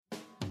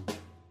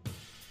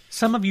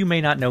Some of you may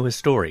not know his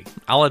story.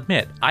 I'll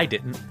admit, I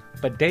didn't.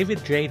 But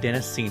David J.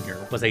 Dennis Sr.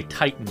 was a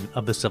titan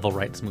of the civil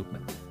rights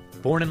movement.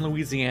 Born in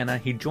Louisiana,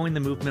 he joined the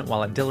movement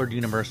while at Dillard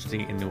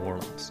University in New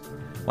Orleans.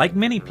 Like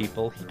many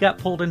people, he got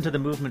pulled into the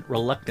movement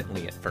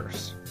reluctantly at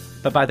first.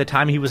 But by the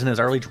time he was in his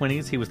early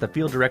 20s, he was the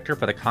field director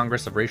for the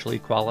Congress of Racial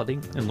Equality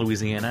in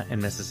Louisiana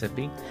and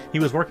Mississippi. He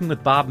was working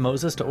with Bob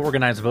Moses to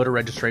organize voter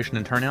registration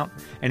and turnout,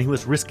 and he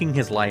was risking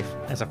his life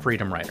as a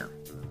freedom rider.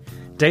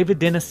 David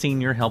Dennis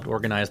Sr. helped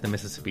organize the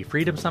Mississippi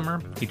Freedom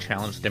Summer. He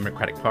challenged the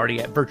Democratic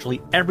Party at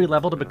virtually every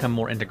level to become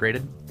more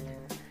integrated.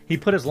 He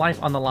put his life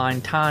on the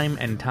line time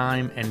and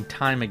time and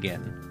time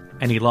again,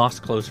 and he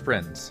lost close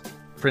friends.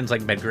 Friends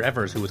like Medgar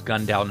Evers, who was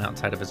gunned down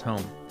outside of his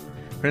home.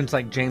 Friends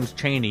like James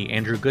Chaney,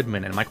 Andrew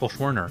Goodman, and Michael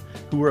Schwerner,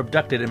 who were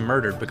abducted and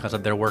murdered because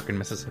of their work in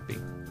Mississippi.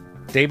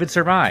 David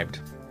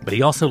survived, but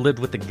he also lived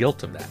with the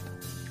guilt of that.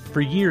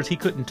 For years, he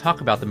couldn't talk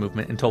about the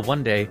movement until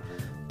one day,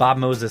 Bob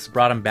Moses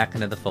brought him back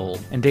into the fold,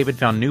 and David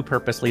found new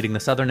purpose leading the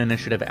Southern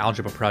Initiative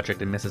Algebra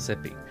Project in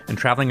Mississippi, and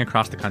traveling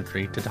across the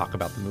country to talk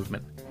about the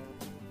movement.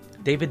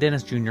 David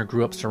Dennis Jr.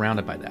 grew up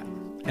surrounded by that,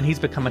 and he's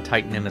become a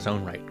titan in his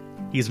own right.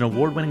 He's an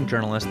award-winning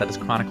journalist that has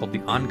chronicled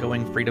the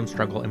ongoing freedom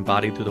struggle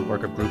embodied through the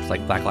work of groups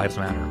like Black Lives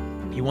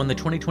Matter. He won the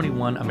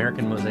 2021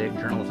 American Mosaic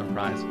Journalism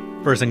Prize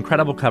for his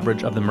incredible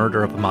coverage of the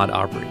murder of Ahmaud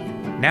Arbery.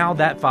 Now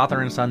that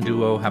father and son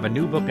duo have a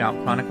new book out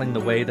chronicling the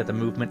way that the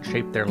movement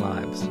shaped their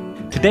lives.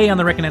 Today on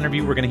The Reckon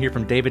Interview, we're going to hear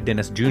from David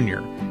Dennis Jr.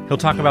 He'll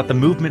talk about The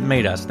Movement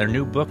Made Us, their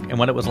new book, and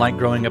what it was like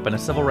growing up in a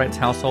civil rights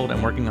household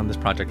and working on this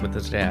project with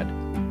his dad.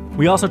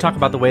 We also talk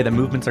about the way that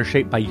movements are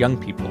shaped by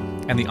young people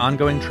and the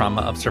ongoing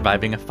trauma of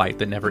surviving a fight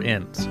that never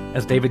ends.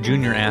 As David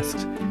Jr.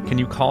 asks, can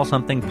you call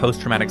something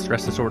post-traumatic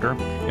stress disorder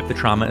if the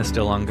trauma is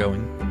still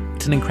ongoing?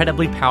 It's an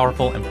incredibly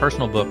powerful and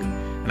personal book,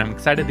 and I'm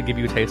excited to give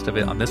you a taste of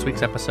it on this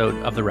week's episode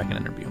of The Reckon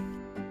Interview.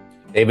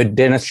 David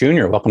Dennis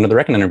Jr., welcome to The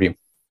Reckon Interview.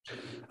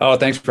 Oh,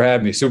 thanks for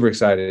having me. Super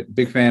excited.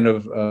 Big fan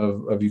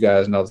of you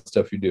guys and all the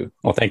stuff you do.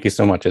 Well, thank you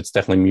so much. It's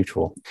definitely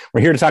mutual.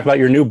 We're here to talk about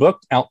your new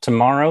book out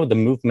tomorrow, The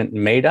Movement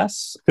Made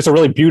Us. It's a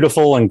really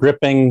beautiful and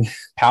gripping,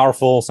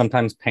 powerful,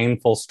 sometimes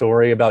painful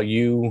story about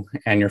you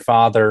and your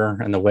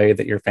father and the way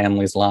that your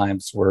family's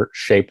lives were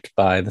shaped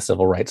by the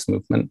civil rights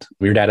movement.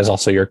 Your dad is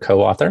also your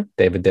co-author,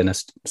 David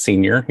Dennis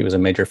Sr. He was a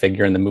major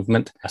figure in the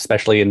movement,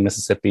 especially in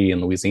Mississippi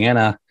and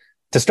Louisiana.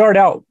 To start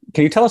out,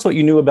 can you tell us what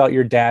you knew about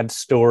your dad's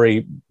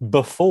story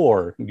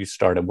before you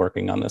started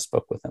working on this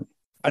book with him?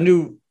 I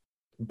knew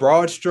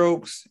broad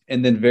strokes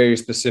and then very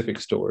specific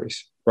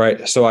stories,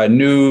 right? So I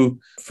knew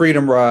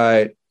Freedom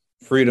Ride,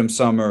 Freedom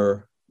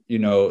Summer,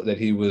 that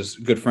he was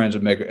good friends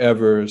with Medgar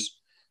Evers,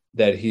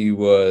 that he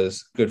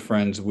was good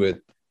friends with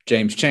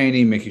James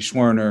Chaney, Mickey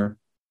Schwerner,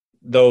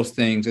 those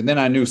things. And then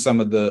I knew some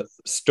of the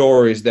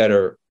stories that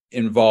are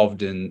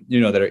involved in,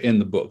 that are in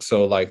the book.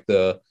 So like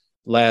the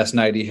last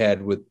night he had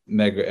with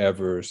Medgar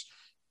Evers,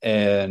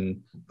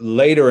 and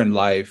later in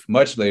life,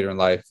 much later in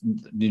life,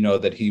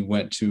 that he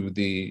went to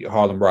the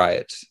Harlem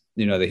riots,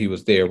 that he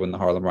was there when the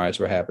Harlem riots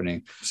were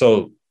happening.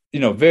 So,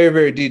 very,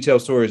 very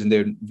detailed stories, and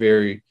they're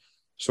very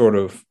sort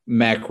of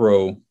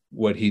macro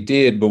what he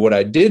did. But what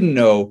I didn't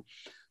know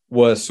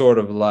was sort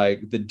of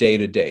like the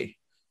day-to-day.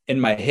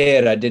 In my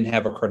head, I didn't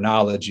have a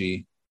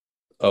chronology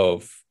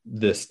of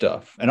this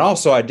stuff. And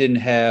also I didn't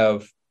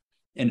have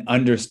an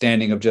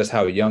understanding of just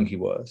how young he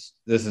was.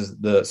 This is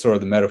the sort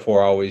of the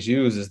metaphor I always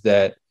use, is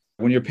that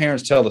when your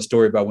parents tell a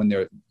story about when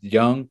they're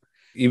young,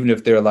 even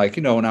if they're like,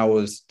 when I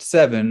was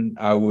 7,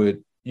 I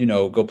would,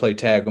 go play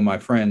tag with my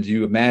friends.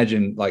 You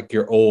imagine like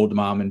your old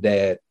mom and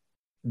dad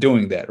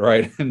doing that,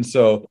 right? And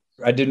so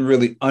I didn't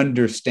really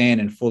understand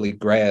and fully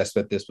grasp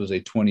that this was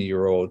a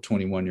 20-year-old,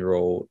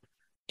 21-year-old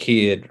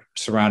kid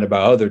surrounded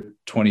by other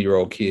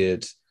 20-year-old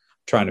kids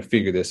trying to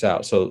figure this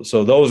out. So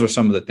those are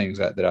some of the things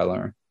that I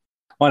learned.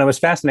 Well, and it was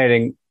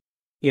fascinating,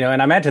 and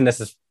I imagine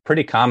this is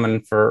pretty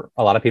common for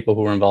a lot of people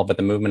who were involved with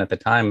the movement at the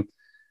time.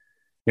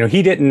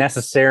 He didn't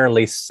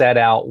necessarily set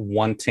out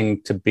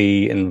wanting to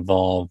be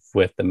involved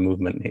with the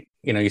movement.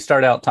 You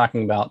start out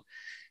talking about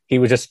he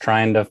was just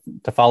trying to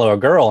follow a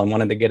girl and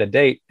wanted to get a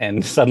date,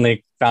 and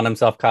suddenly found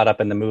himself caught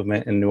up in the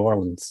movement in New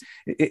Orleans.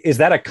 Is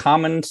that a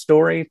common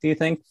story, do you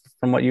think,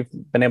 from what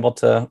you've been able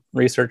to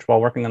research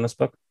while working on this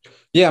book?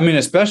 Yeah, I mean,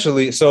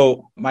 especially,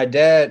 so my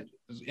dad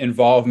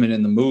involvement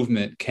in the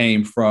movement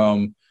came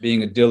from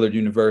being a Dillard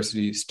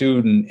University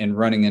student and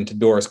running into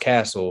Doris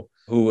Castle,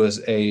 who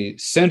was a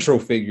central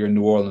figure in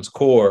New Orleans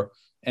CORE,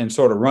 and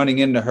sort of running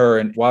into her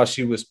and while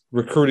she was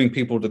recruiting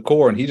people to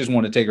CORE, and he just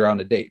wanted to take her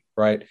on a date,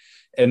 right?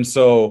 And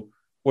so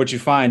what you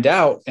find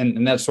out,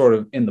 and that's sort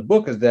of in the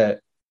book, is that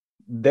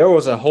there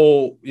was a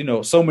whole,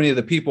 so many of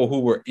the people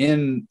who were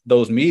in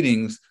those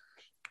meetings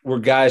were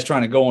guys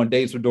trying to go on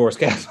dates with Doris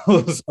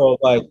Castle. So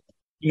like,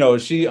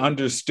 she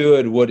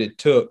understood what it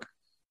took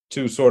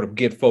to sort of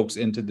get folks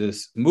into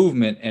this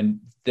movement. And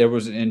there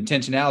was an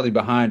intentionality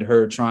behind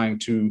her trying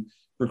to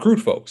recruit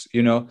folks,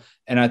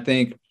 and I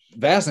think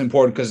vastly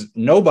important because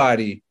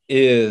nobody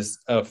is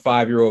a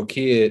 5-year-old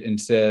kid and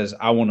says,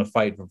 I want to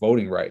fight for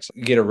voting rights,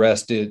 get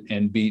arrested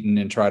and beaten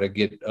and try to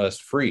get us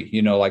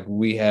free. Like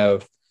we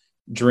have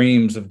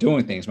dreams of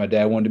doing things. My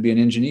dad wanted to be an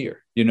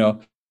engineer,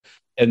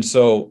 And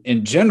so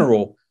in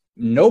general,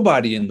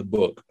 nobody in the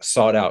book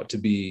sought out to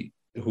be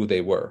who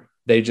they were.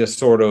 They just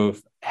sort of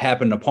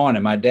happened upon it.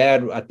 My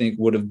dad, I think,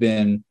 would have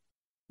been,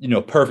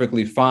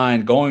 perfectly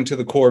fine going to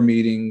the Corps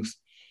meetings,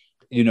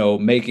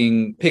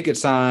 making picket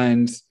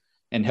signs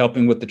and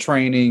helping with the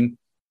training,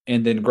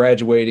 and then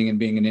graduating and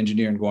being an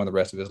engineer and going the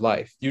rest of his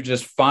life. You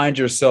just find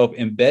yourself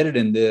embedded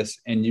in this,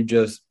 and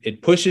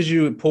it pushes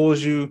you, it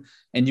pulls you,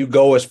 and you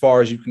go as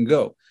far as you can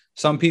go.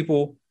 Some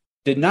people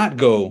did not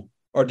go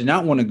or did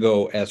not want to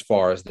go as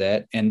far as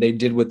that, and they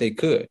did what they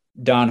could.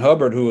 Don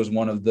Hubbard, who was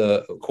one of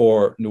the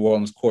New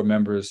Orleans Corps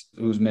members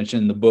who's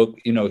mentioned in the book,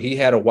 he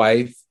had a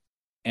wife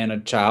and a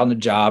child and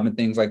a job and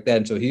things like that.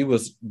 And so he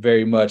was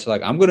very much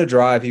like, I'm going to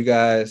drive you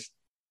guys.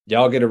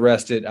 Y'all get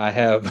arrested. I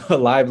have a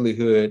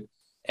livelihood.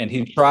 And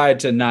he tried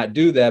to not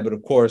do that. But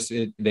of course,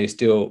 they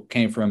still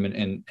came from him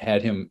and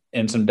had him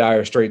in some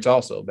dire straits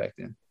also back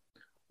then.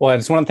 Well,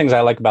 it's one of the things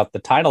I like about the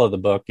title of the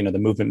book. The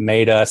movement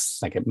made us,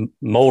 like it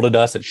molded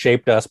us, it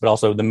shaped us, but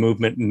also the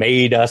movement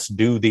made us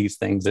do these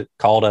things. It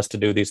called us to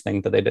do these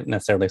things that they didn't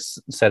necessarily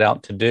set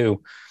out to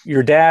do.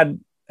 Your dad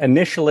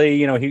initially,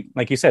 he,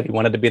 like you said, he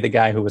wanted to be the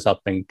guy who was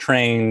helping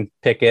train,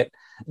 picket.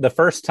 The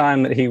first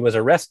time that he was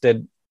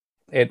arrested,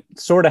 it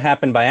sort of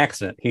happened by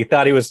accident. He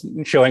thought he was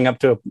showing up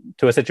to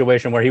a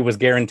situation where he was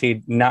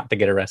guaranteed not to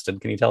get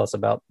arrested. Can you tell us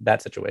about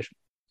that situation?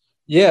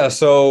 Yeah.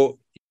 So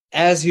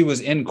as he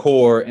was in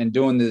Corps and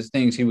doing these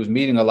things, he was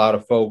meeting a lot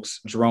of folks,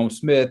 Jerome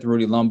Smith,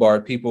 Rudy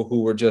Lombard, people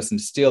who were just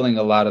instilling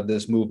a lot of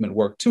this movement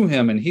work to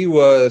him. And he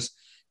was,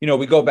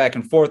 we go back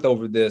and forth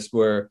over this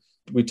where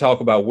we talk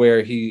about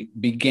where he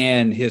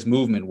began his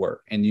movement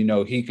work. And,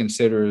 he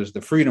considers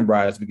the Freedom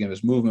Rides begin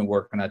his movement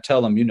work. And I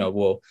tell him,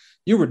 well,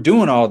 you were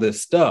doing all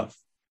this stuff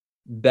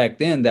back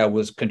then that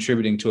was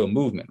contributing to a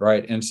movement,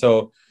 right? And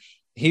so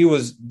he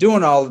was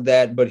doing all of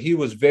that, but he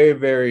was very,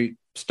 very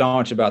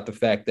staunch about the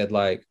fact that,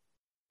 like,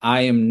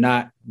 I am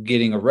not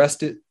getting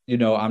arrested.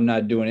 I'm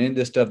not doing any of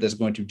this stuff that's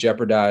going to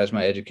jeopardize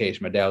my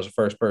education. My dad was the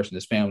first person in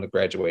his family to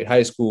graduate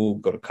high school,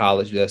 go to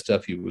college, that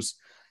stuff. He was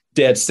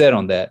dead set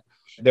on that.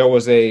 There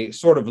was a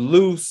sort of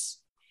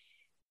loose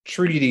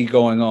treaty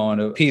going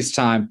on, a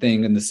peacetime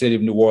thing in the city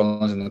of New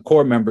Orleans and the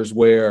Corps members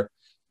where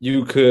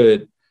you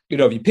could,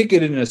 if you pick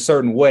it in a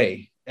certain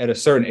way at a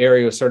certain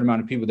area, a certain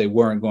amount of people, they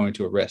weren't going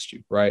to arrest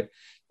you, right?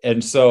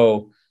 And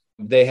so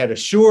they had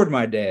assured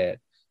my dad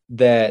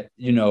that,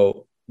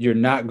 you're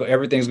not,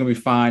 everything's going to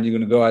be fine. You're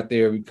going to go out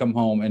there, we come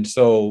home. And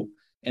so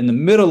in the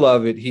middle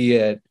of it, he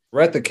had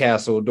Retha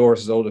Castle,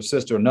 Doris's older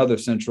sister, another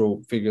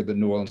central figure of the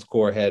New Orleans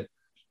Corps, had,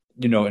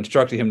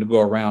 instructed him to go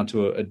around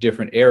to a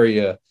different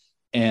area.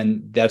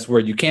 And that's where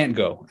you can't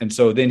go. And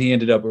so then he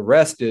ended up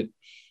arrested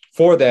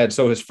for that.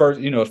 So his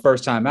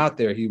first time out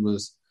there, he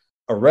was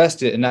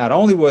arrested. And not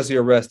only was he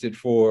arrested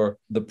for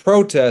the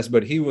protest,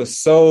 but he was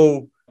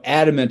so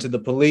adamant to the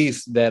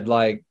police that,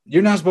 like,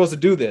 you're not supposed to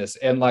do this.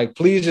 And, like,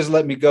 please just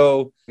let me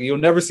go. You'll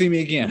never see me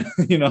again.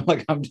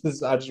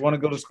 I just want to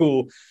go to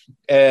school.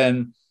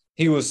 And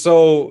he was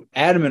so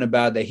adamant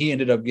about that, he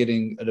ended up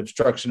getting an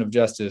obstruction of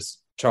justice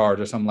charge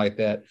or something like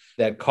that,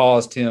 that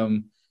caused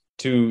him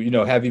to,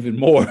 have even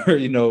more,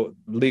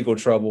 legal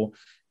trouble.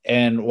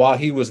 And while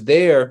he was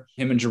there,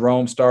 him and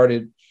Jerome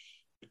started,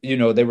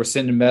 they were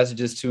sending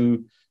messages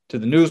to the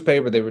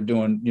newspaper. They were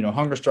doing,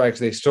 hunger strikes.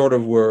 They sort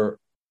of were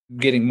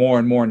getting more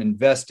and more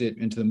invested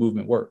into the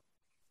movement work.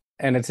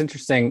 And it's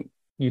interesting,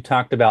 you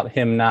talked about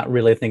him not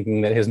really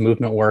thinking that his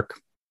movement work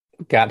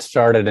got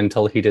started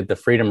until he did the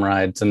Freedom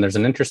Rides. And there's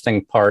an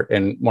interesting part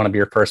in one of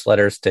your first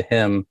letters to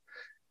him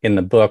in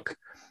the book.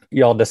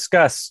 Y'all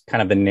discuss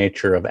kind of the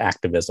nature of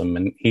activism.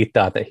 And he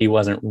thought that he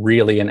wasn't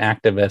really an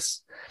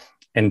activist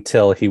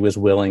until he was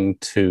willing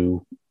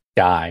to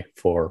die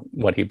for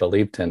what he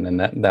believed in. And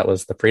that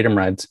was the Freedom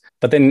Rides.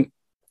 But then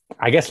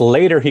I guess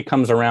later he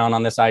comes around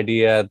on this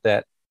idea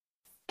that,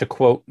 to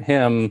quote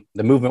him,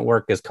 the movement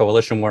work is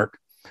coalition work,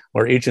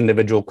 where each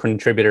individual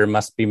contributor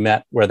must be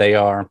met where they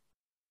are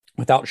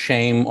without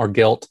shame or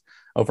guilt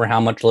over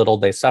how much little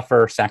they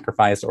suffer,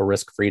 sacrifice, or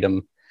risk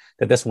freedom.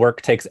 That this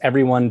work takes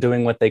everyone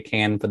doing what they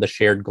can for the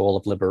shared goal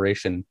of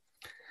liberation.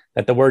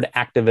 That the word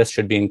activist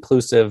should be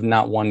inclusive,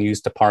 not one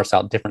used to parse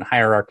out different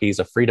hierarchies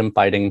of freedom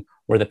fighting,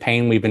 where the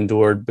pain we've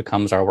endured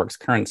becomes our work's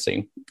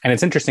currency. And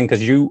it's interesting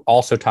because you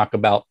also talk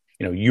about,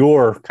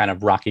 your kind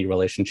of rocky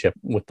relationship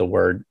with the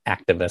word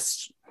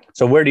activist.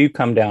 So where do you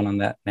come down on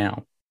that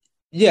now?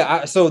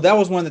 Yeah, so that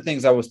was one of the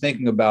things I was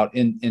thinking about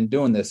in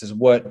doing this, is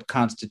what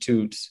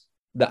constitutes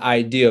the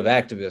idea of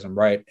activism,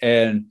 right?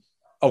 And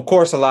of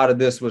course, a lot of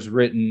this was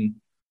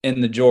written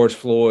in the George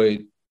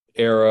Floyd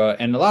era,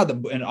 and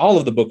all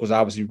of the book was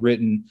obviously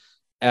written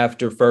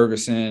after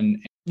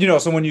Ferguson.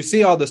 So when you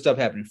see all this stuff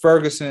happening,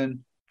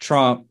 Ferguson,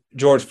 Trump,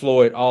 George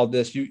Floyd, all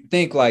this, you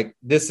think, like,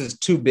 this is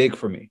too big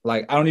for me.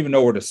 Like, I don't even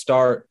know where to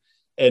start.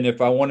 And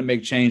if I want to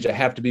make change, I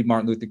have to be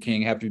Martin Luther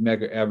King, I have to be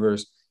Medgar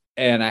Evers.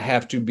 and I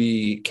have to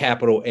be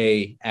capital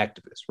A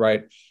activist,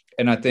 right?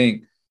 And I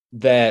think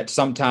that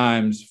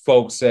sometimes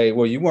folks say,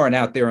 well, you weren't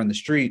out there on the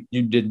street,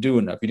 you didn't do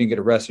enough, you didn't get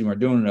arrested, you weren't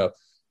doing enough.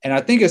 And I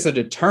think it's a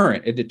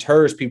deterrent. It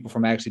deters people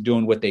from actually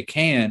doing what they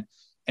can.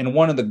 And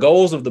one of the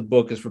goals of the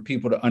book is for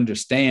people to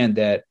understand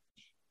that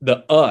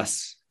the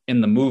us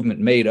in the movement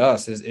made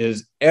us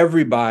is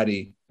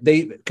everybody.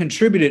 They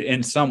contributed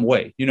in some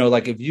way.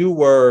 Like if you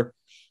were,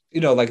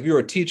 like if you were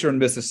a teacher in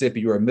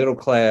Mississippi, you were a middle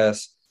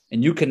class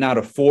and you could not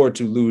afford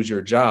to lose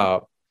your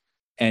job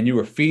and you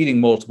were feeding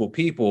multiple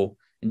people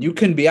and you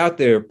couldn't be out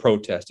there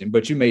protesting,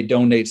 but you may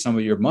donate some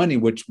of your money,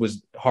 which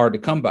was hard to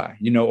come by,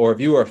 or if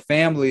you were a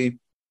family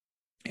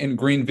in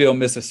Greenville,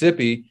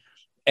 Mississippi,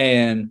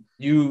 and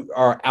you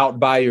are out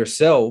by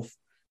yourself,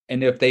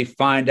 and if they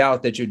find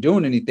out that you're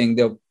doing anything,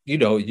 they'll,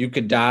 you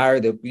could die, or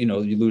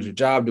you lose your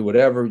job, do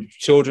whatever.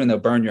 Children, they'll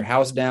burn your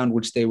house down,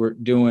 which they were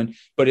doing.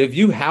 But if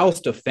you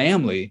housed a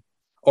family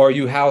or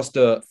you housed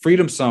a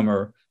Freedom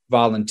Summer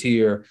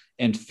volunteer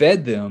and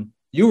fed them,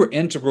 you were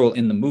integral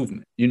in the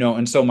movement,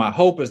 And so my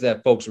hope is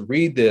that folks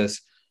read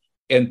this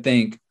and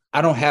think,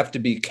 I don't have to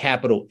be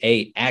capital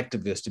A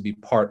activist to be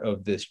part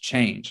of this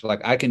change.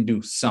 Like I can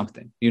do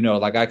something,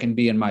 like I can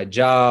be in my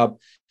job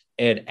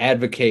and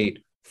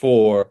advocate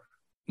for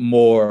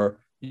more,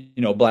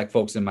 Black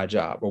folks in my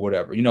job or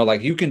whatever,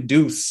 like you can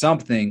do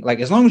something.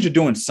 Like as long as you're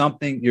doing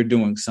something, you're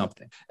doing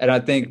something. And I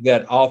think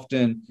that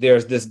often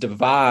there's this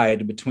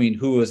divide between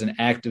who is an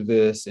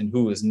activist and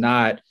who is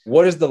not.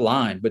 What is the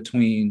line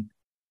between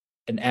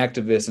an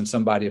activist and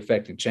somebody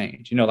affecting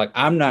change? Like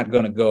I'm not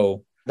going to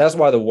go. That's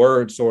why the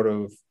word sort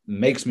of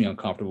makes me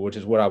uncomfortable, which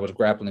is what I was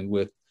grappling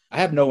with. I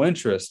have no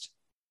interest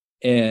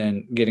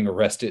in getting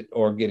arrested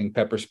or getting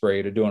pepper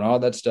sprayed or doing all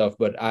that stuff,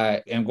 but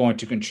I am going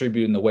to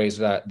contribute in the ways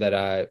that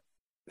I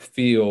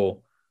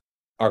feel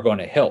are going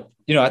to help.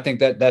 I think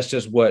that's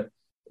just what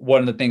one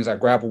of the things I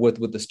grapple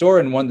with the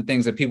story, and one of the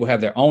things that people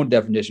have their own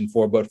definition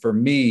for. But for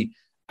me,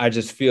 I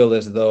just feel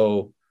as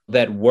though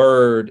that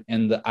word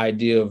and the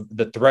idea of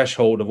the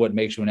threshold of what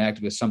makes you an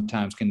activist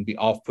sometimes can be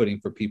off-putting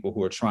for people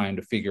who are trying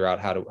to figure out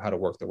how to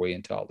work their way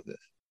into all of this.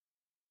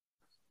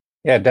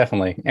 Yeah,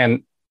 definitely.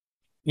 And,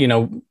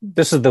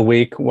 this is the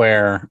week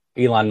where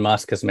Elon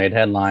Musk has made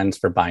headlines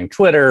for buying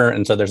Twitter.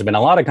 And so there's been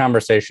a lot of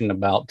conversation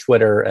about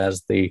Twitter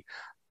as the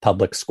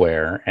public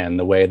square and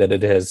the way that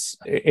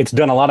it's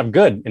done a lot of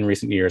good in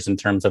recent years in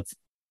terms of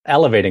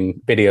elevating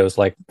videos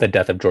like the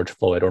death of George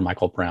Floyd or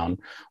Michael Brown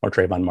or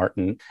Trayvon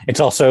Martin. It's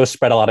also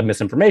spread a lot of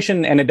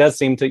misinformation, and it does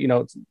seem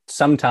to,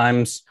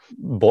 sometimes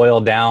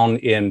boil down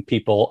in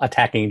people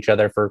attacking each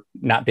other for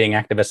not being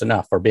activists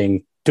enough or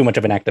being too much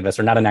of an activist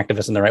or not an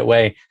activist in the right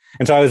way.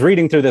 And so I was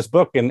reading through this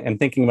book and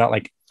thinking about,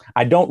 like,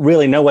 I don't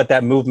really know what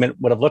that movement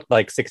would have looked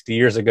like 60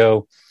 years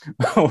ago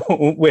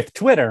with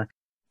Twitter.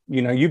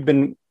 You've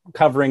been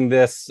covering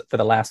this for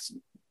the last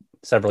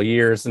several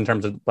years in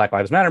terms of Black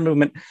Lives Matter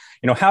movement.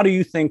 How do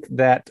you think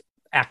that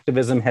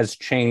activism has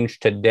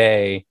changed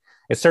today?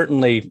 It's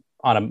certainly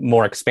on a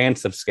more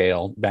expansive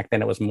scale. Back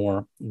then it was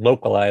more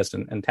localized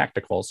and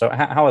tactical. So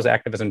how has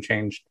activism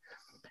changed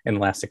in the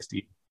last 60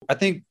 years? I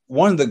think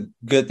one of the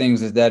good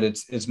things is that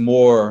it's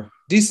more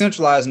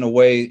decentralized in a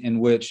way in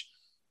which,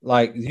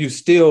 like, you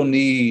still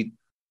need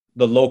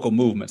the local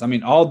movements. I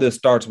mean, all this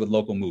starts with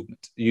local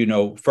movements.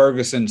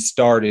 Ferguson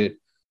started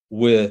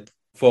with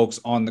folks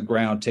on the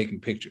ground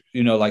taking pictures,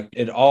 like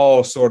it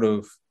all sort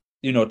of,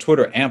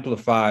 Twitter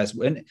amplifies.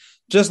 And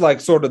just like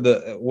sort of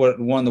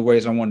one of the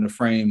ways I wanted to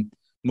frame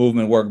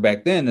movement work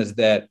back then is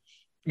that,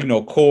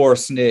 CORE,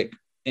 SNCC,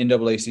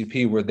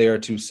 NAACP were there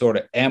to sort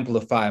of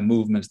amplify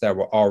movements that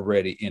were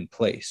already in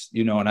place,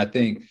 and I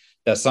think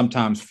that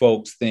sometimes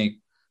folks think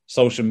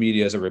social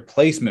media is a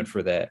replacement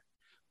for that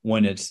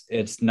when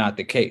it's not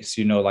the case.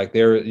 Like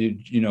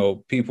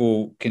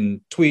people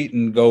can tweet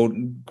and go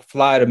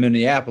fly to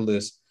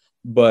Minneapolis,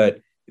 but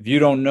if you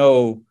don't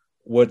know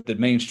what the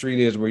main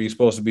street is where you're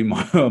supposed to be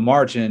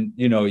marching,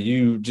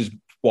 you just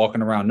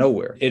walking around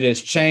nowhere. It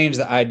has changed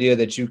the idea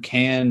that you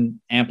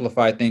can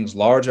amplify things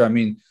larger. I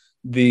mean,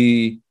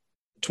 the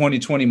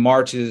 2020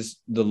 march is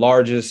the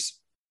largest,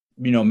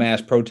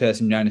 mass protest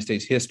in United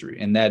States history.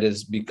 And that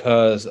is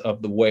because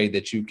of the way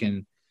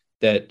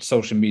that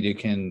social media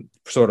can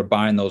sort of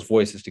bind those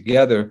voices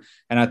together.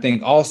 And I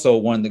think also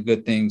one of the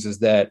good things is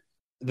that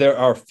there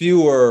are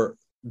fewer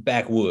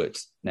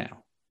backwoods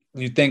now.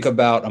 You think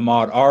about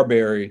Ahmaud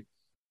Arbery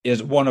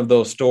is one of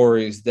those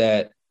stories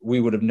that we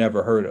would have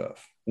never heard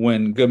of.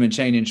 When Goodman,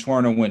 Chaney, and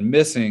Schwerner went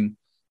missing,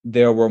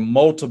 there were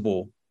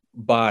multiple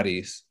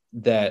bodies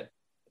that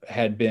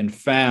had been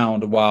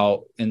found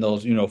while in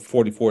those,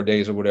 44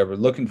 days or whatever,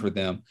 looking for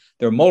them.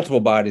 There were multiple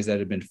bodies that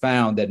had been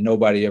found that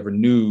nobody ever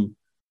knew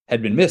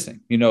had been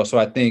missing, So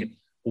I think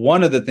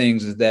one of the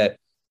things is that,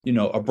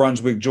 a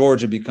Brunswick,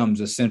 Georgia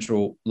becomes a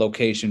central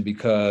location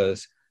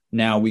because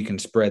now we can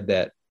spread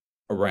that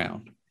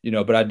around,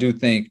 but I do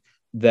think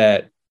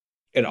that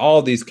in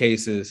all these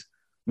cases,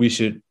 we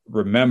should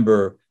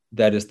remember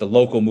that it's the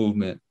local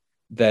movement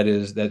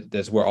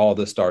that's where all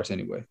this starts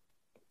anyway.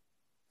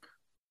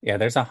 Yeah,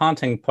 there's a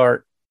haunting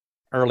part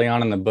early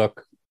on in the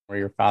book where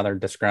your father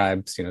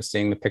describes,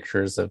 seeing the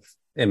pictures of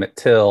Emmett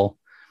Till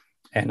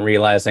and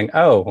realizing,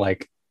 oh,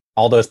 like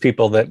all those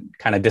people that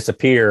kind of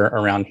disappear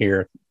around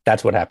here,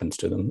 that's what happens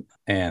to them.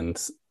 And,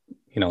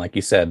 like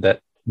you said, that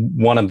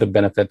one of the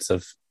benefits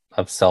of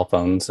cell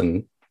phones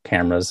and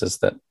cameras is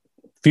that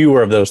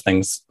fewer of those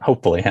things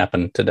hopefully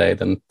happen today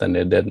than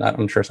it did.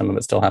 I'm sure some of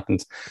it still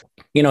happens.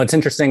 It's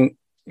interesting,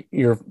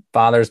 your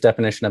father's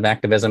definition of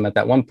activism at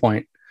that one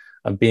point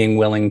of being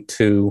willing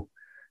to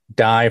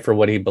die for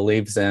what he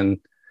believes in.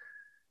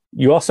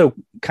 You also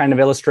kind of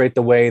illustrate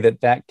the way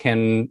that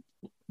can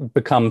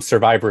become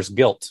survivor's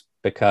guilt,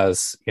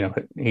 because,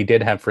 he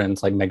did have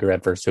friends like Medgar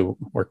Evers who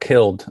were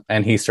killed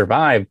and he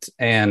survived.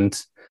 And,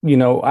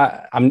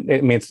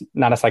 it's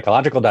not a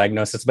psychological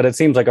diagnosis, but it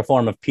seems like a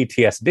form of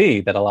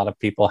PTSD that a lot of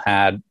people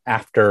had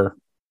after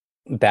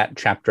that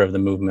chapter of the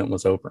movement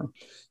was over.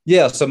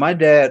 Yeah. So my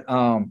dad,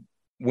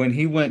 when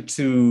he went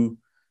to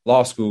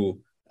law school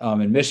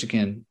in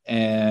Michigan,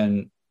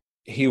 and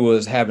he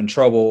was having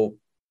trouble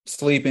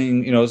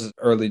sleeping, it was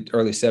early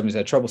 70s,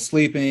 had trouble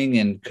sleeping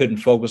and couldn't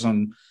focus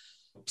on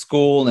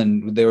school.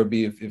 And there would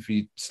be, if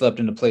he slept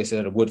in a place that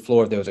had a wood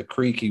floor, if there was a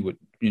creak, he would,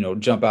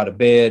 jump out of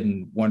bed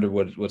and wonder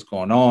what's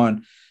going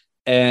on.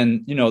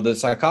 And, the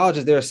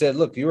psychologist there said,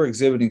 look, you were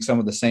exhibiting some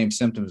of the same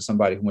symptoms as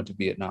somebody who went to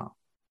Vietnam.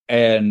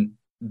 And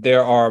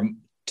there are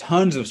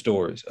tons of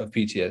stories of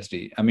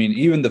PTSD. I mean,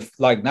 even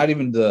not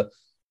even the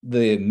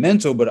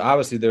mental, but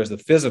obviously there's the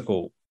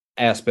physical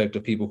aspect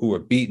of people who are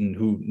beaten,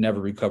 who never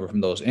recover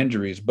from those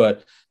injuries.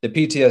 But the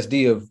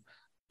PTSD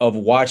of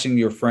watching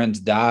your friends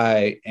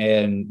die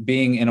and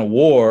being in a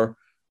war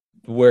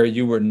where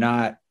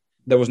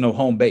there was no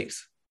home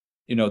base.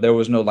 There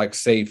was no like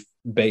safe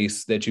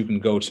base that you can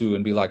go to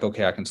and be like,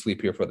 okay, I can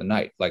sleep here for the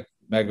night. Like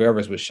Medgar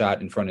Evers was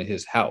shot in front of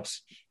his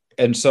house.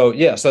 And so,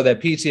 so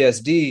that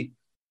PTSD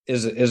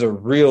is a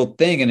real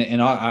thing. And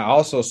I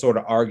also sort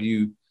of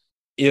argue,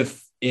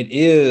 if it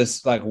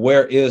is, like,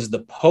 where is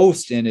the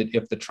post in it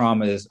if the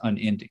trauma is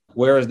unending?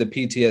 Where is the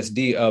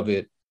PTSD of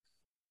it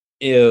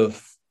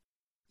if,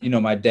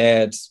 my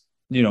dad's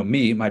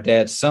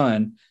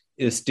son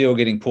is still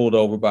getting pulled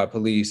over by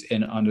police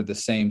and under the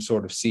same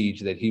sort of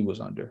siege that he was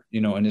under,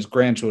 and his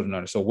grandchildren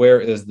under. So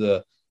where is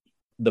the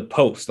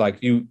post?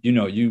 Like, you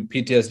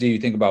PTSD, you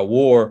think about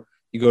war,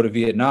 you go to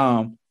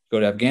Vietnam, go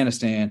to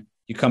Afghanistan,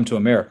 you come to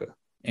America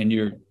and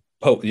you're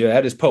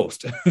at his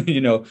post,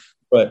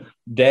 but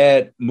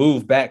dad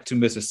moved back to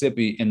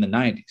Mississippi in the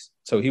 90s.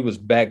 So he was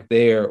back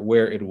there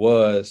where it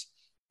was,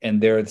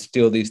 and there are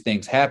still these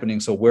things happening.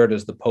 So where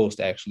does the post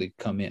actually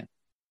come in?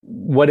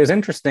 What is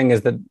interesting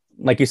is that,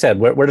 like you said,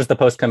 where does the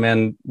post come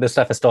in? This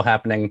stuff is still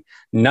happening.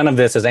 None of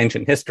this is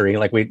ancient history.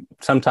 Like, we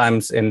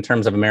sometimes, in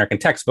terms of American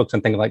textbooks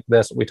and things like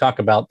this, we talk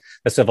about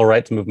the civil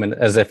rights movement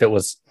as if it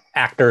was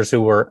actors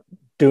who were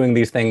doing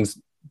these things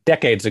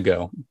decades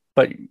ago.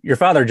 But your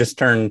father just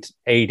turned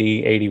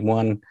 80,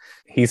 81.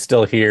 He's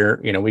still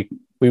here.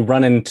 We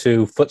run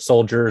into foot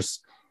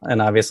soldiers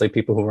and obviously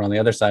people who were on the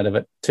other side of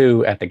it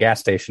too, at the gas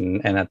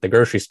station and at the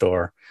grocery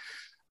store.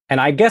 And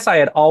I guess I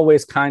had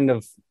always kind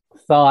of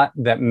thought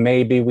that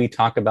maybe we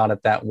talk about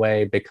it that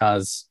way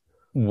because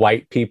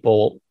white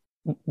people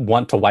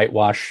want to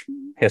whitewash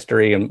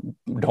history and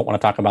don't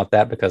want to talk about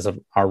that because of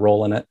our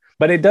role in it.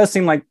 But it does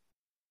seem like,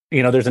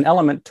 there's an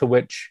element to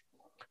which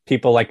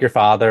people like your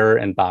father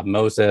and Bob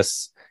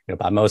Moses,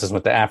 Bob Moses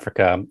went to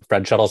Africa,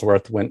 Fred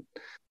Shuttlesworth went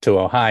to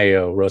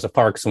Ohio, Rosa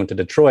Parks went to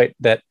Detroit,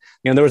 that,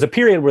 there was a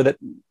period where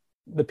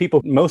the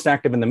people most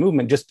active in the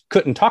movement just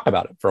couldn't talk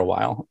about it for a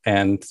while.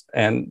 And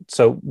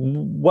so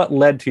what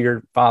led to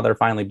your father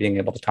finally being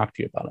able to talk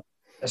to you about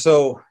it?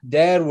 So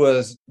dad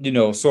was,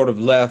 sort of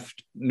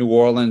left New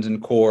Orleans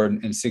and Corps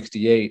in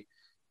 68.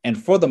 And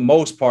for the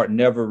most part,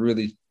 never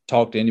really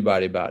talked to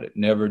anybody about it.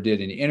 Never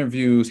did any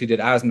interviews. He did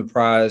Eisner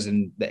Prize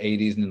in the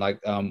 80s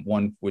and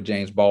one with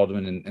James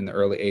Baldwin in the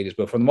early 80s.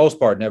 But for the most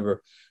part,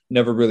 never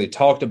really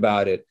talked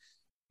about it.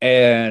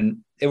 And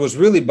it was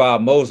really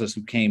Bob Moses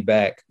who came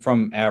back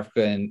from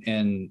Africa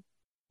and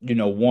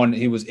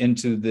he was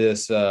into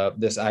this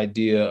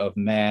idea of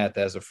math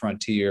as a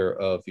frontier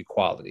of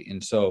equality.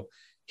 And so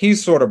he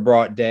sort of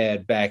brought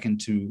dad back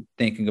into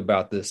thinking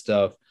about this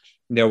stuff.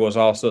 There was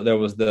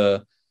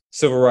the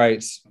civil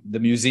rights, the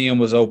museum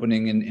was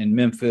opening in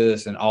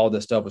Memphis, and all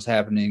this stuff was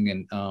happening.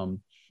 And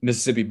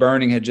Mississippi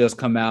Burning had just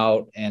come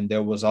out, and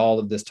there was all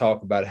of this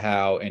talk about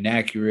how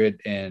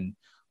inaccurate and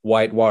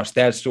whitewashed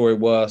that story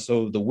was.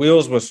 So the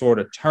wheels were sort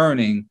of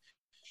turning,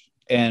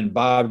 and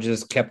Bob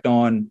just kept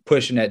on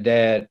pushing at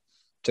dad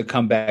to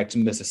come back to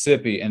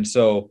Mississippi. And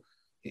so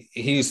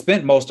he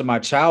spent most of my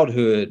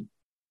childhood,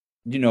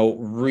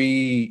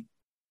 reliving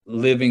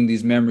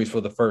these memories for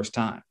the first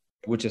time,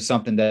 which is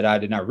something that I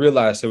did not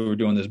realize. So we were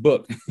doing this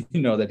book,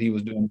 that he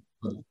was doing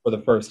for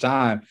the first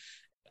time.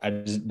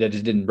 That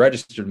just didn't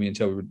register to me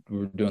until we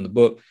were doing the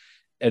book.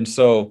 And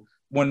so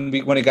when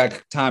it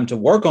got time to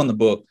work on the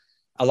book,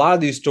 a lot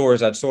of these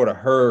stories I'd sort of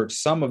heard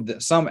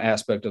some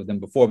aspect of them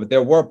before, but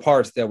there were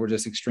parts that were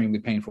just extremely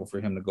painful for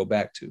him to go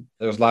back to.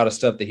 There was a lot of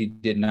stuff that he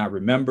did not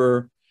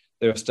remember.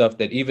 There was stuff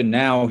that even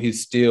now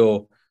he's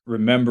still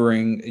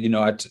remembering,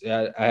 I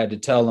had to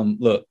tell him,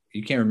 look,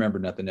 you can't remember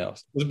nothing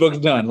else. This book's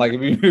done. Like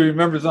if you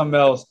remember something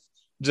else,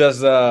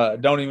 just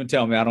don't even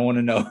tell me. I don't want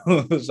to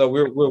know. So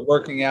we're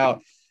working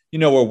out,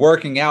 we're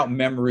working out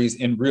memories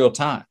in real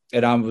time.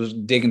 And I was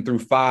digging through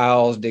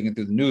files, digging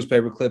through the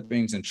newspaper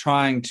clippings and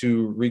trying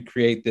to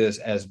recreate this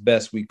as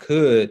best we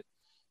could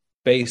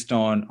based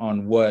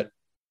on what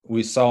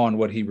we saw and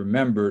what he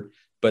remembered.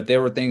 But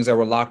there were things that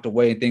were locked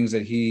away, things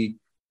that he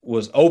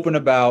was open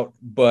about,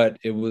 but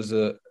it was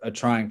a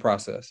trying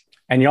process.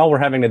 And y'all were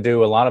having to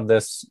do a lot of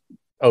this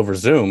over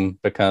Zoom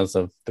because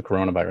of the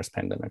coronavirus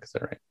pandemic, is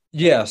that right?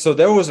 Yeah. So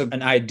there was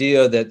an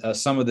idea that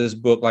some of this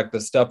book, like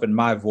the stuff in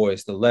my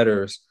voice, the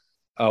letters,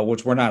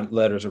 which were not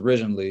letters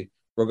originally,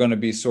 were going to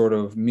be sort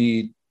of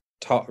me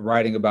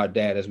writing about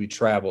Dad as we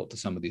traveled to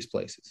some of these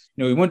places.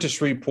 We went to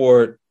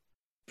Shreveport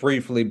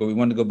briefly, but we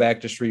wanted to go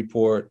back to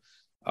Shreveport.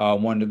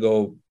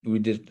 We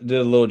did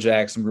a little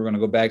Jackson. We were going to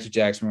go back to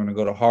Jackson. We were going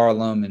to go to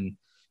Harlem, and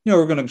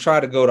we're going to try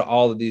to go to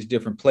all of these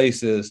different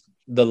places.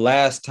 The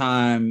last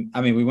time,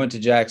 we went to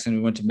Jackson,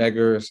 we went to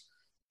Medgar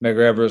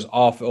Evers'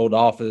 old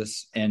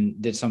office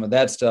and did some of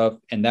that stuff.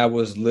 And that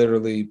was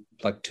literally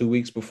like 2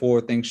 weeks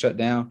before things shut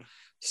down.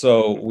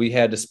 So we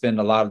had to spend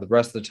a lot of the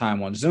rest of the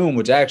time on Zoom,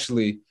 which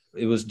actually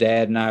it was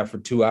Dad and I for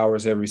 2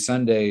 hours every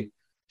Sunday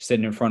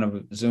sitting in front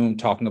of Zoom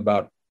talking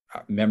about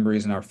our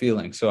memories and our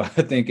feelings. So I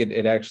think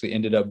it actually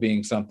ended up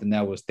being something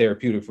that was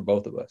therapeutic for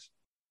both of us.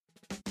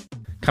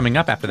 Coming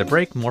up after the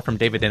break, more from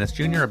David Dennis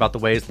Jr. about the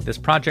ways that this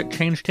project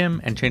changed him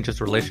and changed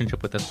his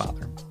relationship with his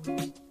father.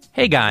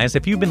 Hey guys,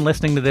 if you've been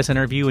listening to this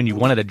interview and you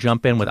wanted to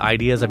jump in with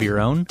ideas of your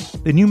own,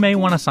 then you may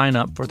want to sign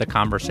up for The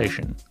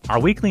Conversation, our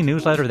weekly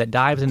newsletter that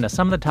dives into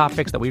some of the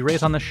topics that we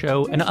raise on the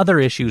show and other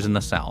issues in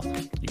the South.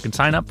 You can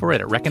sign up for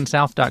it at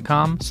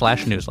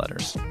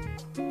reckonsouth.com/newsletters.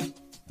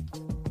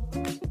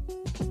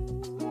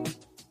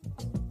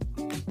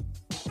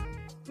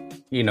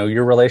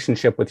 Your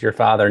relationship with your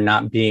father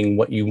not being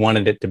what you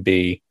wanted it to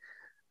be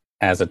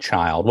as a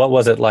child. What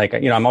was it like?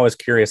 I'm always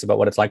curious about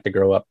what it's like to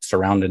grow up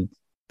surrounded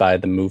by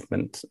the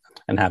movement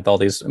and have all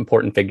these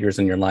important figures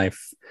in your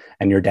life,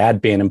 and your dad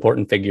being an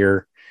important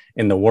figure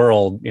in the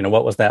world.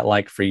 What was that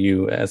like for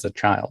you as a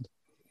child?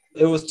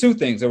 It was two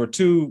things. There were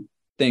two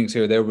things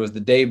here. There was the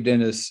Dave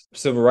Dennis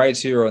civil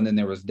rights hero, and then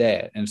there was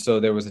Dad. And so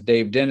there was a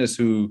Dave Dennis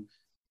who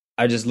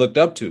I just looked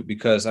up to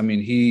because,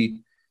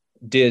 he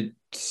did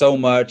so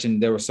much,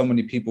 and there were so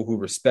many people who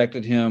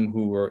respected him,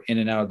 who were in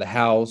and out of the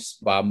house.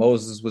 Bob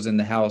Moses was in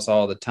the house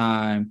all the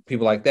time.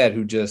 People like that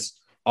who just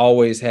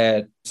always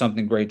had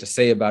something great to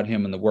say about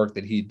him and the work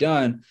that he'd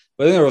done.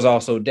 But then there was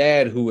also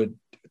Dad, who would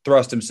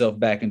thrust himself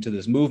back into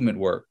this movement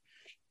work.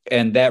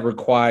 And that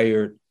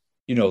required,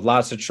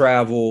 lots of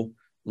travel,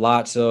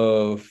 lots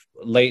of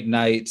late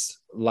nights,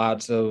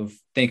 lots of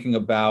thinking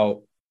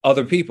about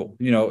other people,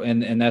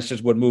 and that's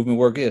just what movement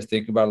work is,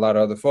 thinking about a lot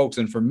of other folks.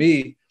 And for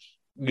me,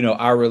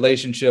 our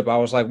relationship, I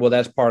was like, well,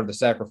 that's part of the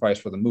sacrifice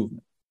for the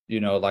movement.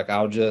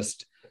 I'll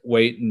just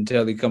wait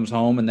until he comes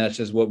home, and that's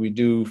just what we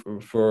do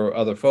for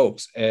other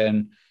folks.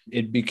 And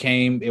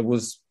it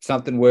was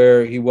something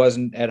where he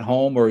wasn't at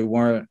home, or he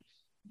weren't,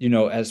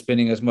 as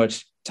spending as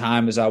much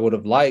time as I would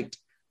have liked.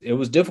 It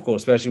was difficult,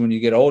 especially when you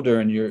get older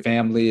and your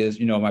family is,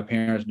 my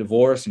parents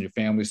divorced and your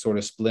family's sort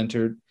of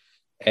splintered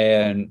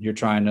and you're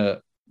trying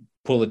to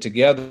pull it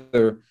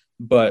together.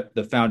 But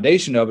the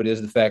foundation of it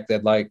is the fact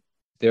that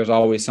there's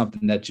always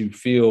something that you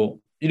feel,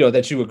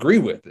 that you agree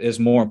with is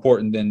more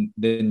important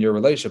than your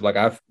relationship.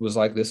 I was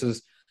like,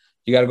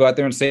 you got to go out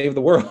there and save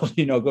the world,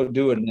 go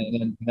do it.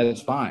 And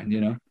that's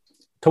fine,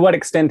 To what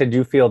extent did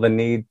you feel the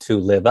need to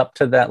live up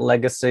to that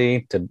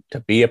legacy, to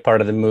be a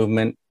part of the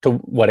movement? To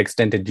what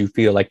extent did you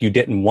feel like you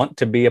didn't want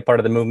to be a part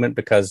of the movement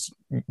because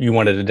you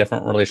wanted a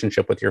different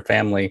relationship with your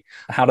family?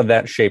 How did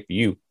that shape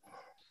you?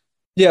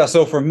 Yeah.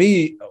 So for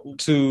me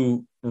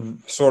to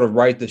sort of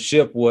right the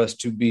ship was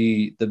to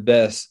be the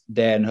best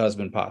dad and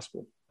husband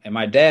possible. And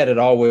my dad had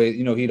always,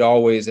 he'd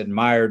always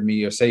admired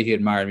me, or say he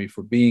admired me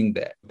for being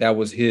that. That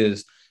was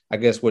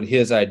what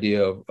his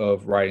idea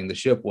of righting the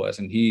ship was.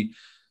 And he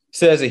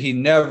says that he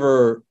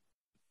never,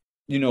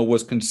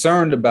 was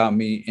concerned about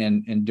me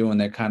in doing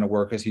that kind of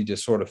work, as he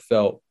just sort of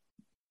felt,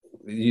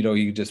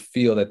 you just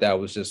feel that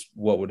was just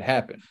what would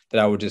happen, that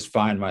I would just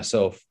find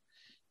myself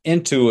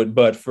into it.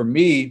 But for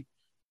me,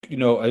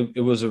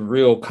 it was a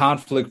real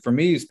conflict for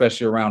me,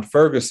 especially around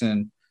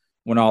Ferguson,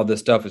 when all this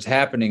stuff is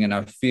happening. And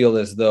I feel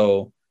as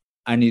though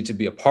I need to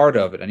be a part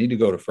of it. I need to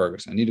go to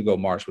Ferguson. I need to go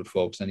march with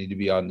folks. I need to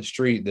be out in the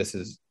street. This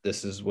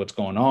is what's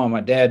going on.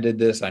 My dad did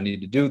this. I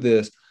need to do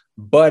this.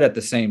 But at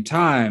the same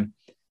time,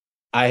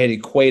 I had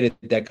equated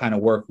that kind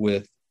of work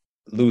with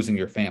losing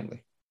your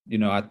family.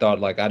 I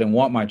thought I didn't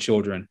want my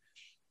children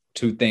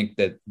to think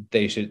that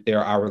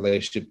our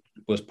relationship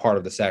was part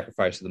of the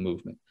sacrifice of the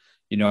movement.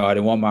 I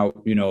didn't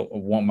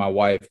want my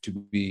wife to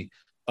be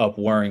up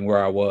worrying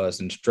where I was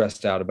and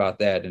stressed out about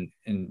that. And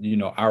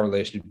our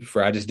relationship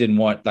before, I just didn't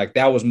want,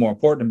 that was more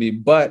important to me.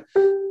 But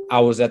I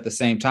was at the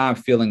same time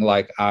feeling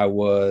like I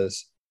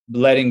was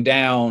letting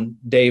down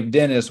Dave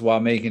Dennis while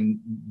making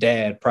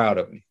Dad proud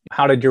of me.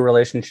 How did your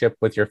relationship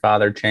with your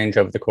father change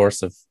over the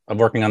course of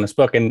working on this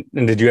book? And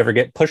did you ever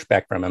get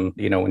pushback from him,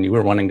 when you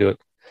were wanting to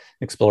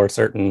explore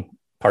certain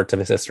parts of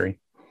his history?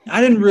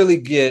 I didn't really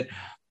get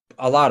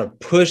a lot of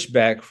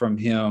pushback from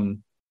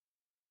him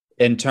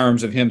in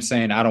terms of him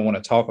saying, I don't want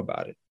to talk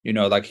about it.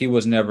 Like he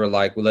was never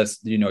like, well, let's,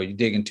 you're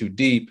digging too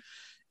deep.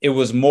 It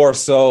was more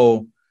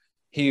so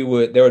there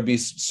would be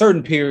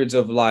certain periods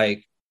of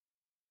like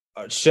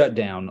shut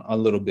down a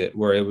little bit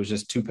where it was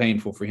just too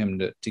painful for him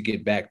to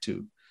get back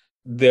to.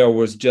 There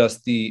was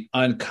just the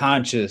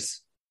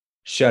unconscious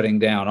shutting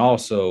down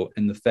also,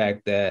 and the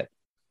fact that,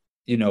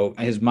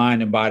 his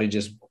mind and body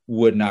just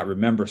would not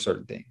remember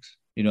certain things.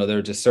 There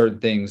are just certain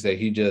things that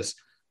he just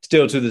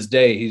still to this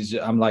day,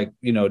 I'm like,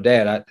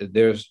 Dad,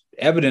 there's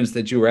evidence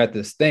that you were at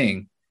this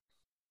thing.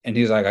 And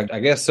he's like, I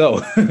guess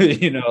so.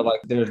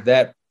 Like there's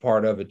that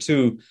part of it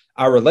too.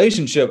 Our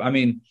relationship, I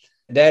mean,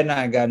 Dad and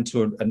I got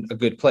into a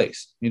good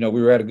place. We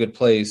were at a good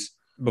place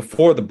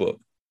before the book,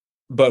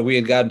 but we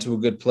had gotten to a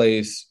good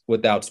place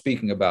without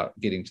speaking about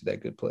getting to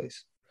that good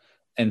place.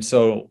 And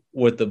so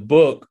with the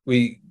book,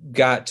 we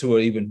got to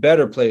an even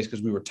better place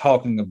because we were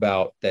talking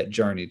about that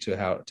journey to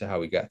how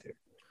we got there.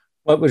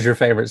 What was your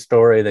favorite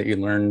story that you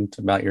learned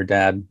about your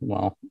dad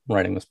while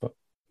writing this book?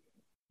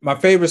 My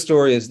favorite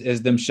story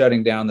is them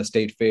shutting down the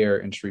state fair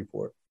in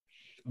Shreveport,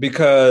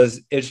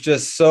 because it's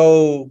just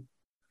so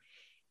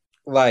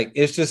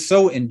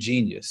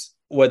ingenious.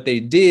 What they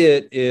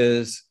did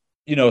is,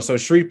 so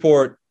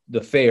Shreveport,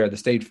 the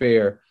state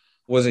fair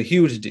was a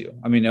huge deal.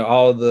 I mean,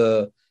 all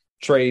the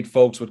trade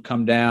folks would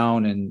come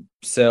down and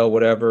sell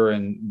whatever,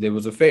 and there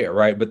was a fair,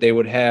 right? But they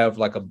would have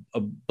like a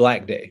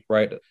Black Day,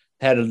 right?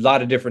 Had a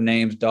lot of different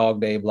names,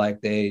 Dog Day, Black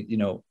Day,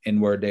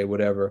 N-word Day,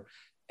 whatever.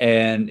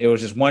 And it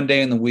was just one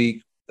day in the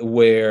week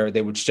where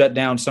they would shut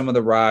down some of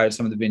the rides,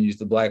 some of the venues.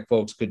 The Black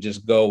folks could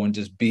just go and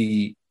just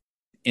be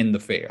in the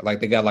fair. Like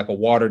they got like a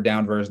watered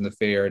down version of the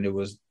fair, and it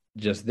was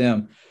just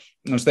them.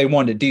 And so they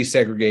wanted to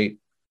desegregate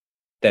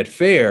that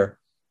fair.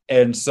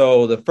 And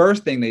so the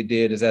first thing they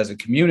did is, as a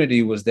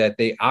community, was that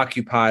they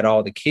occupied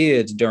all the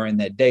kids during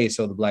that day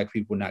so the Black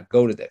people would not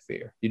go to that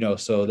fair.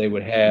 So they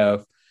would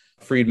have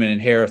Friedman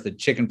and Harris, the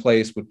chicken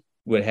place,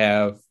 would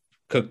have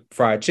cooked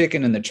fried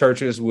chicken, and the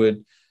churches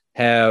would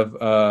have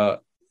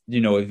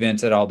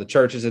events at all the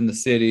churches in the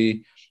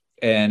city,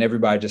 and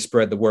everybody just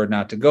spread the word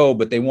not to go.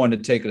 But they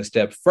wanted to take it a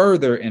step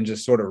further and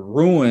just sort of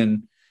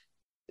ruin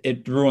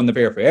the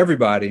fair for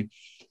everybody.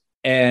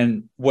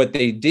 And what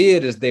they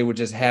did is they would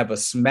just have a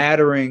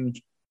smattering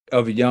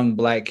of young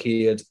Black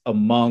kids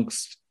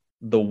amongst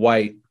the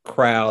white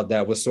crowd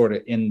that was sort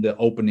of in the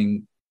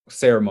opening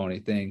ceremony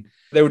thing.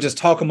 They would just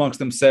talk amongst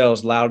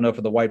themselves loud enough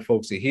for the white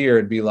folks to hear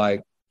and be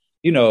like,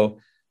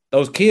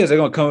 those kids are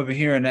going to come up in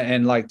here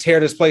and like tear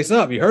this place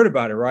up. You heard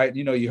about it, right?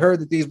 You heard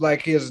that these Black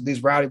kids,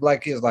 these rowdy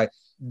Black kids, like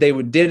they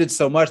did it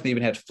so much. They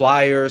even had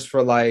flyers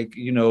for like,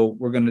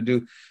 we're going to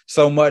do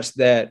so much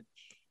that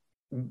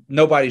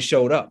nobody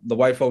showed up. The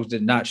white folks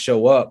did not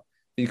show up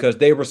because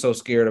they were so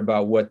scared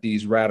about what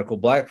these radical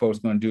Black folks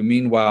were going to do.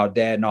 Meanwhile,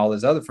 Dad and all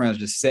his other friends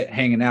just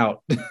hanging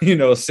out,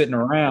 sitting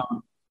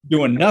around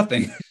doing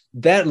nothing.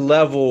 That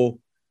level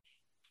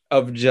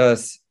of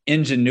just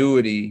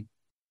ingenuity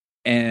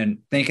and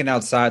thinking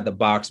outside the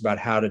box about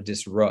how to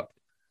disrupt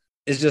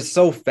is just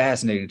so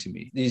fascinating to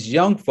me. These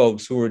young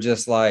folks who were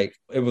just like,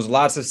 it was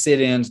lots of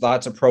sit-ins,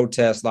 lots of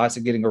protests, lots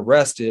of getting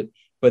arrested,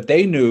 but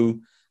they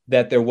knew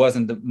that there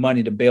wasn't the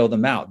money to bail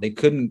them out. They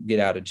couldn't get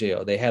out of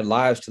jail. They had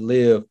lives to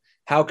live.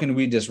 How can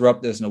we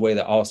disrupt this in a way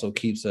that also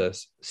keeps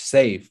us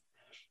safe,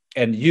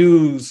 and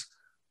use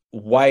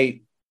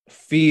white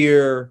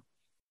fear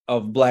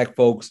of Black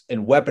folks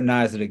and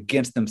weaponize it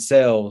against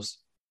themselves?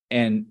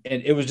 And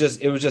it was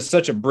just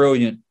such a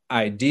brilliant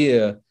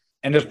idea.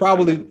 And there's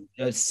probably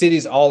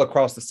cities all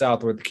across the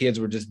South where the kids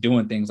were just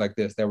doing things like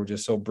this that were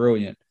just so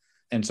brilliant.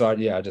 And so,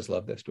 I just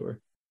love that story.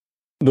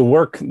 The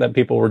work that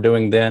people were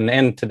doing then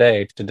and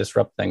today to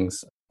disrupt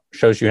things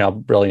shows you how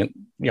brilliant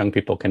young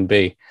people can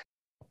be.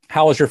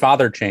 How has your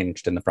father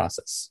changed in the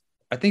process?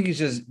 I think he's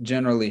just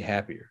generally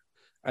happier.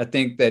 I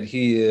think that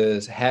he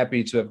is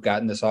happy to have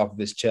gotten this off of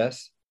his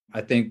chest. I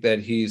think that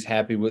he's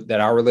happy with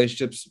that our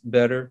relationship's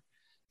better.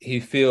 He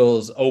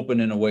feels open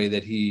in a way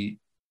that he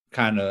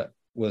kind of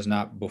was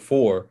not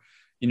before.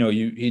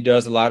 He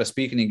does a lot of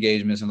speaking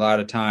engagements, and a lot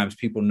of times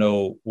people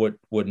know what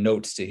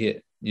notes to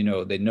hit.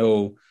 They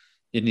know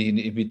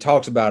if he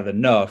talks about it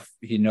enough,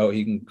 he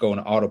can go on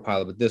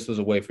autopilot. But this was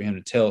a way for him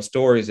to tell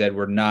stories that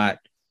were not,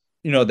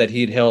 that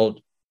he'd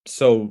held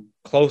so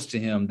close to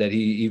him that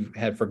he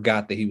had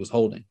forgot that he was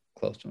holding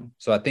close to him.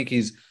 So I think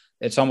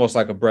it's almost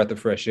like a breath of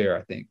fresh air,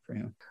 I think, for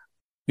him.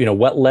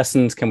 What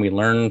lessons can we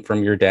learn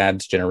from your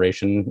dad's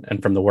generation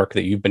and from the work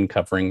that you've been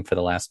covering for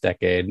the last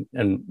decade?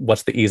 And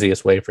what's the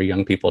easiest way for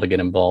young people to get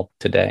involved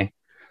today?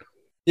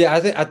 Yeah,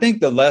 I think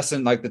the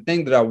lesson, like the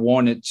thing that I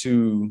wanted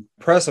to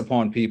press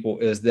upon people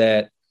is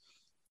that,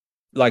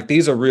 like,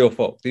 these are real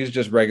folk. These are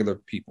just regular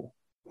people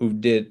who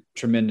did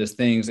tremendous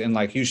things. And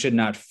like, you should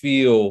not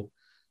feel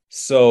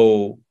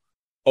so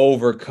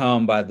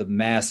overcome by the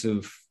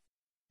massive,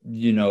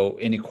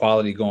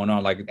 inequality going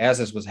on. Like as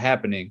this was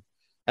happening,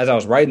 as I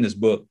was writing this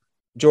book,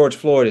 George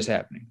Floyd is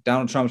happening.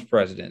 Donald Trump's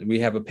president. We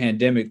have a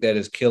pandemic that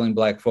is killing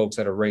Black folks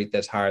at a rate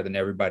that's higher than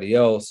everybody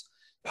else.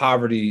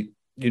 Poverty,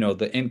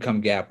 the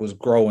income gap was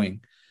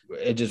growing.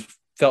 It just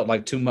felt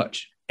like too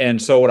much.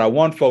 And so what I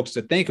want folks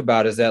to think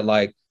about is that,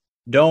 like,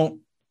 don't,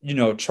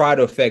 try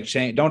to affect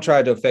change. Don't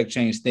try to affect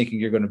change thinking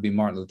you're going to be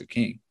Martin Luther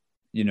King,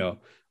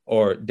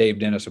 or Dave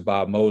Dennis or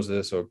Bob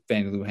Moses or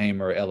Fannie Lou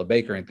Hamer or Ella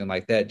Baker or anything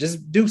like that.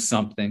 Just do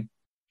something.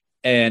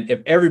 And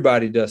if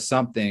everybody does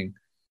something,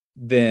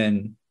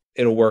 then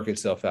it'll work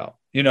itself out.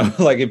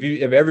 Like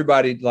if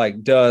everybody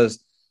like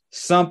does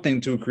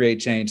something to create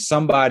change,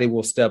 somebody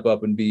will step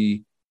up and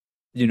be,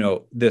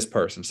 this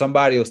person.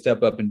 Somebody will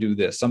step up and do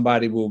this.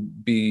 Somebody will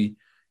be,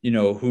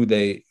 who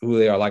they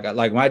are.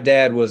 Like my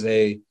dad was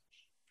a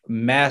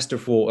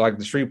masterful, like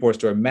the Shreveport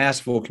story,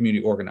 masterful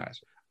community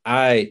organizer.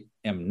 I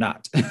am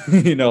not,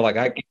 like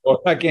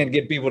I can't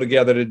get people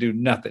together to do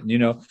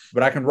nothing,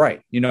 but I can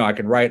write,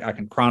 I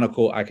can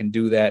chronicle, I can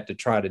do that to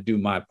try to do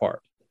my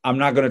part. I'm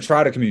not going to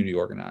try to community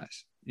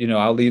organize,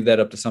 I'll leave that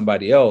up to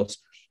somebody else,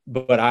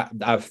 but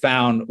I've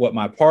found what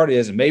my part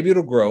is, and maybe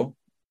it'll grow,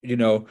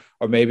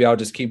 or maybe I'll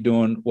just keep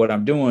doing what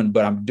I'm doing,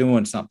 but I'm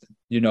doing something,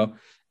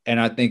 and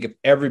I think if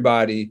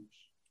everybody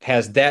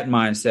has that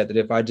mindset, that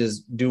if I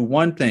just do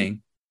one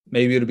thing,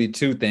 maybe it'll be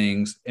two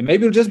things, and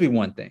maybe it'll just be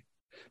one thing,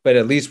 but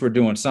at least we're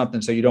doing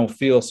something, so you don't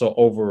feel so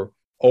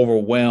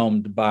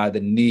overwhelmed by the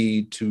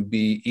need to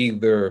be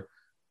either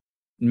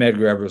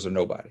Medgar Evers or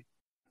nobody.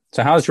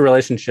 So how's your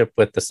relationship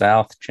with the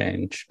South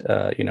changed,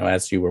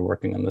 as you were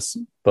working on this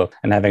book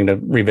and having to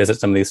revisit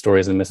some of these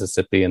stories in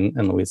Mississippi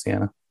and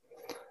Louisiana?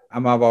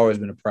 I've always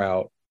been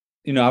proud.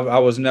 I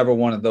was never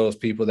one of those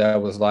people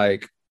that was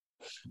like,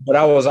 but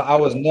I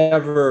was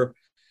never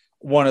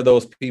one of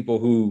those people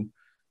who,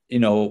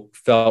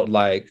 felt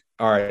like,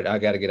 all right, I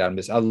got to get out of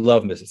Mississippi. I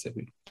love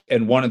Mississippi.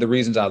 And one of the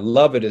reasons I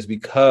love it is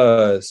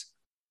because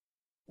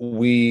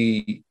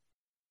we,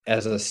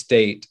 as a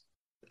state,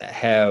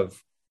 have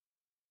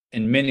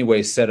in many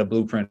ways set a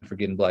blueprint for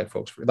getting Black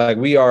folks free. Like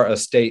we are a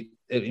state,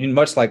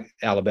 much like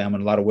Alabama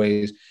in a lot of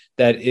ways,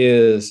 that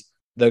is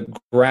the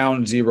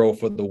ground zero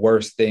for the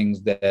worst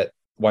things that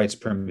white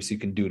supremacy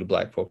can do to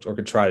Black folks or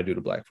can try to do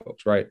to Black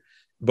folks, right?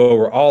 But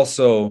we're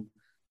also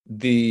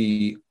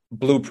the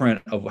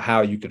blueprint of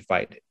how you could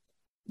fight it,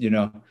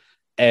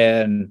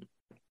 And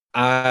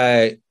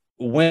I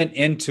went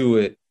into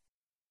it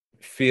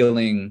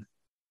feeling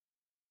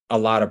a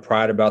lot of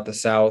pride about the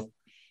South,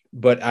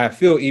 but I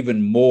feel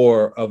even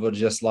more of a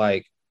just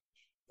like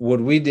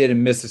what we did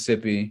in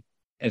Mississippi,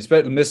 and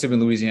especially Mississippi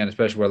and Louisiana,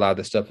 especially where a lot of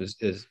this stuff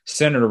is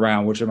centered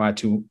around, which are my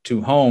two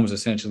homes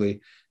essentially,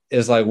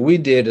 is like we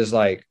did is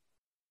like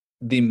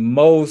the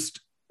most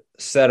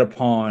set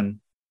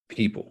upon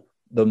people,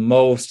 the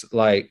most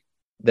like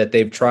that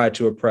they've tried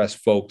to oppress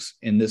folks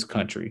in this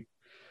country,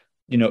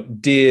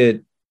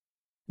 did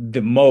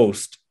the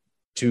most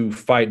to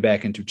fight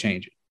back and to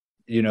change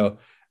it,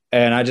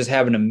 and I just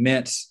have an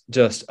immense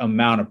just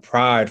amount of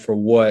pride for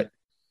what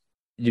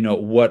we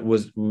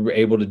were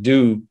able to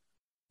do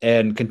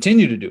and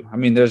continue to do. I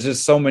mean, there's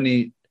just so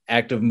many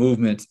active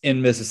movements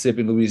in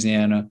Mississippi,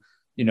 Louisiana,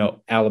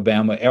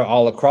 Alabama,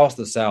 all across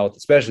the South,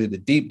 especially the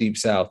deep, deep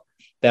South,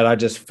 that I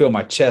just feel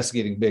my chest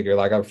getting bigger.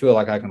 Like I feel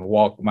like I can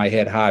walk my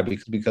head high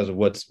because of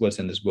what's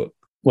in this book.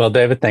 Well,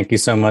 David, thank you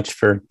so much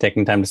for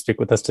taking time to speak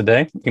with us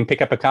today. You can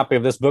pick up a copy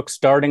of this book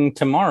starting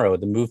tomorrow,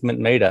 The Movement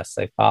Made Us,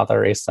 A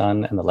Father, a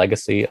Son, and the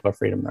Legacy of a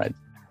Freedom Ride.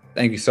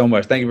 Thank you so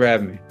much. Thank you for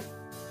having me.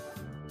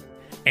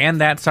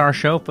 And that's our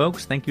show,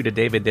 folks. Thank you to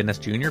David Dennis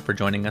Jr. for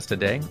joining us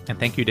today, and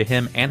thank you to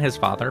him and his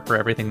father for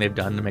everything they've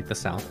done to make the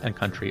South and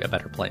country a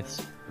better place.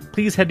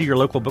 Please head to your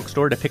local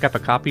bookstore to pick up a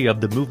copy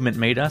of The Movement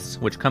Made Us,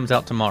 which comes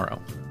out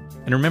tomorrow.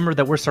 And remember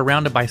that we're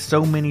surrounded by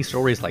so many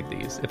stories like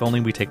these, if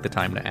only we take the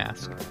time to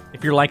ask.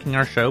 If you're liking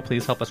our show,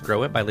 please help us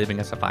grow it by leaving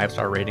us a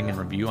 5-star rating and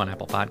review on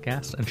Apple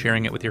Podcasts and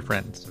sharing it with your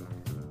friends.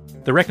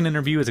 The Reckon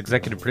Interview is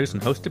executive produced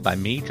and hosted by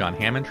me, John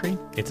Hammondtree.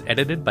 It's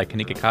edited by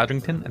Kanika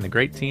Codrington and the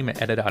great team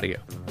at Edit Audio.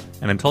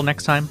 And until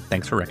next time,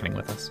 thanks for reckoning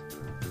with us.